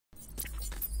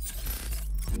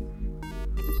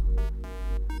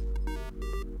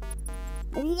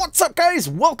What's up, guys?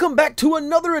 Welcome back to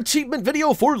another achievement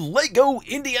video for LEGO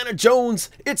Indiana Jones.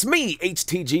 It's me,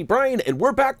 HTG Brian, and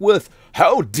we're back with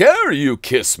How Dare You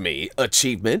Kiss Me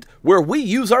achievement, where we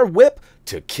use our whip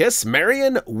to kiss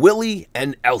Marion, Willie,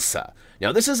 and Elsa.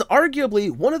 Now, this is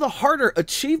arguably one of the harder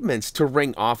achievements to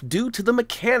ring off due to the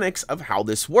mechanics of how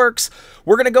this works.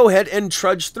 We're going to go ahead and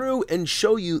trudge through and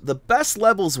show you the best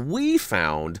levels we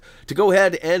found to go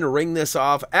ahead and ring this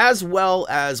off, as well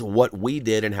as what we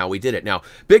did and how we did it. Now,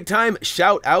 big time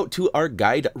shout out to our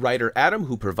guide writer Adam,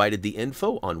 who provided the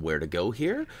info on where to go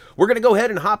here. We're going to go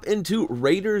ahead and hop into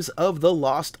Raiders of the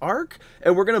Lost Ark,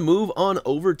 and we're going to move on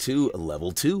over to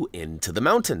level 2 into the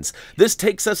mountains. This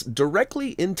takes us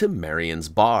directly into Marion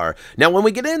bar. Now, when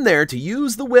we get in there to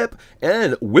use the whip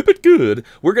and whip it good,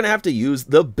 we're going to have to use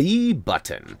the B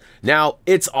button. Now,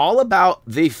 it's all about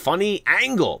the funny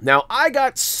angle. Now, I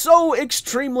got so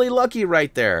extremely lucky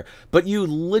right there, but you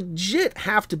legit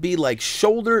have to be like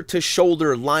shoulder to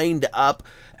shoulder lined up.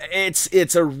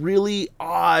 It's a really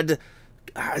odd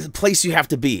place you have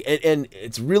to be, and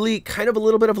it's really kind of a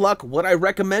little bit of luck. What I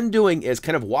recommend doing is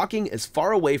kind of walking as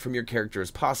far away from your character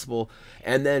as possible,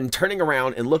 and then turning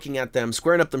around and looking at them,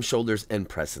 squaring up them shoulders, and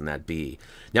pressing that B.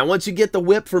 Now, once you get the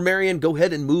whip for Marion, go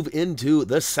ahead and move into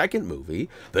the second movie,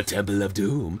 The Temple of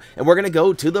Doom, and we're going to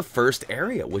go to the first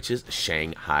area, which is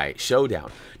Shanghai Showdown.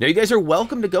 Now, you guys are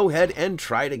welcome to go ahead and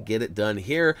try to get it done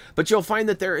here, but you'll find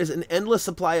that there is an endless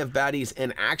supply of baddies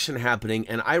and action happening,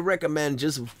 and I recommend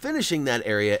just finishing that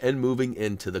area and moving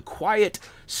into the quiet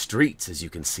streets, as you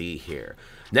can see here.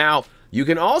 Now, you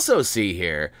can also see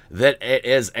here that it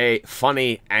is a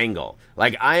funny angle.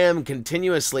 Like, I am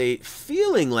continuously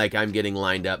feeling like I'm getting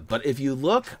lined up, but if you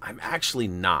look, I'm actually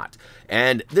not.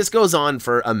 And this goes on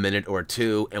for a minute or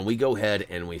two, and we go ahead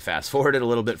and we fast forward it a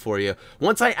little bit for you.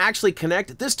 Once I actually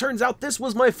connect, this turns out this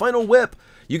was my final whip.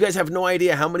 You guys have no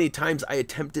idea how many times I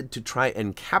attempted to try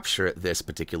and capture this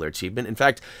particular achievement. In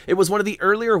fact, it was one of the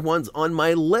earlier ones on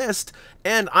my list,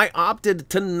 and I opted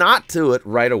to not do it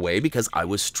right away because I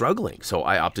was struggling. So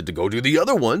I opted to go do the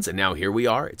other ones, and now here we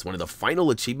are. It's one of the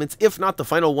final achievements, if not the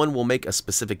final one we'll make a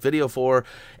specific video for,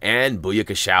 and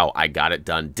booyakashow, I got it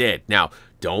done, did. Now,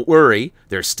 don't worry,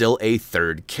 there's still a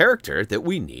third character that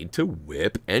we need to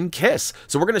whip and kiss.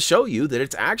 So we're going to show you that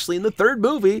it's actually in the third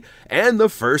movie and the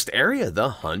first area, the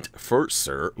hunt for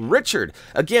Sir Richard.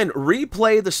 Again,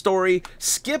 replay the story,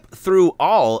 skip through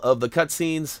all of the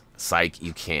cutscenes. Psych,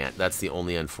 you can't. That's the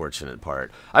only unfortunate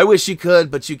part. I wish you could,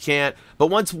 but you can't. But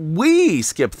once we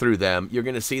skip through them, you're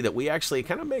going to see that we actually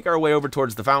kind of make our way over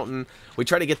towards the fountain. We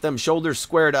try to get them shoulders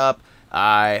squared up.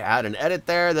 I had an edit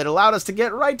there that allowed us to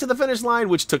get right to the finish line,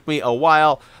 which took me a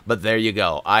while, but there you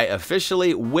go. I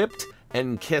officially whipped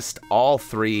and kissed all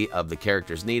 3 of the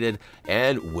characters needed,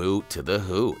 and woo to the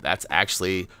who. That's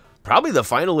actually probably the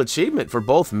final achievement for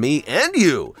both me and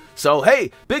you. So,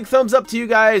 hey, big thumbs up to you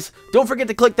guys. Don't forget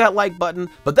to click that like button,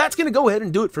 but that's going to go ahead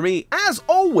and do it for me. As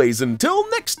always, until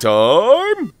next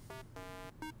time.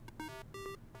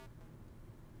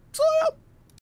 See ya.